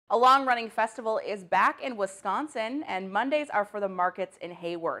A long-running festival is back in Wisconsin, and Mondays are for the markets in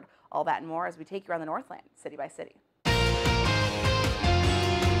Hayward. All that and more as we take you around the Northland, city by city.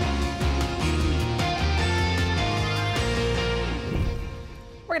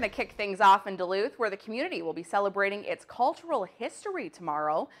 We're going to kick things off in Duluth, where the community will be celebrating its cultural history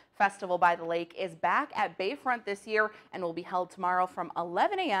tomorrow. Festival by the Lake is back at Bayfront this year and will be held tomorrow from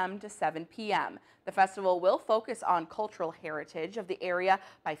 11 a.m. to 7 p.m. The festival will focus on cultural heritage of the area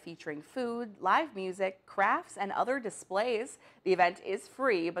by featuring food, live music, crafts, and other displays. The event is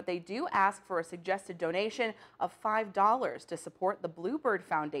free, but they do ask for a suggested donation of $5 to support the Bluebird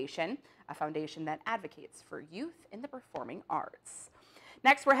Foundation, a foundation that advocates for youth in the performing arts.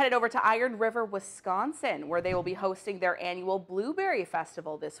 Next, we're headed over to Iron River, Wisconsin, where they will be hosting their annual Blueberry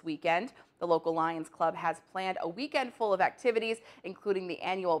Festival this weekend. The local Lions Club has planned a weekend full of activities, including the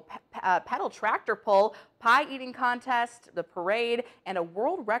annual pedal tractor pull, pie eating contest, the parade, and a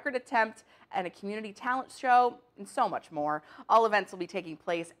world record attempt, and a community talent show, and so much more. All events will be taking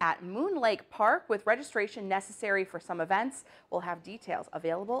place at Moon Lake Park, with registration necessary for some events. We'll have details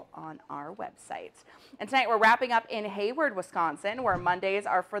available on our website. And tonight we're wrapping up in Hayward, Wisconsin, where Mondays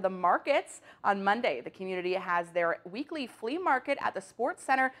are for the markets. On Monday, the community has their weekly flea market at the Sports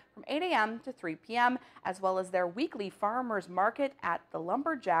Center from 8 a.m. to 3 p.m., as well as their weekly farmers market at the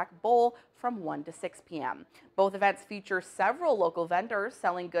Lumberjack Bowl from 1 to 6 p.m. Both events feature several local vendors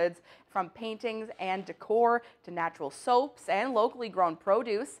selling goods from paintings and decor to natural soaps and locally grown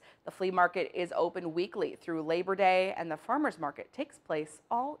produce. The flea market is open weekly through Labor Day, and the farmers market takes place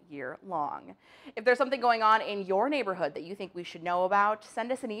all year long. If there's something going on in your neighborhood that you think we should know about,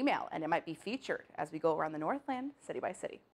 send us an email and it might be featured as we go around the Northland city by city.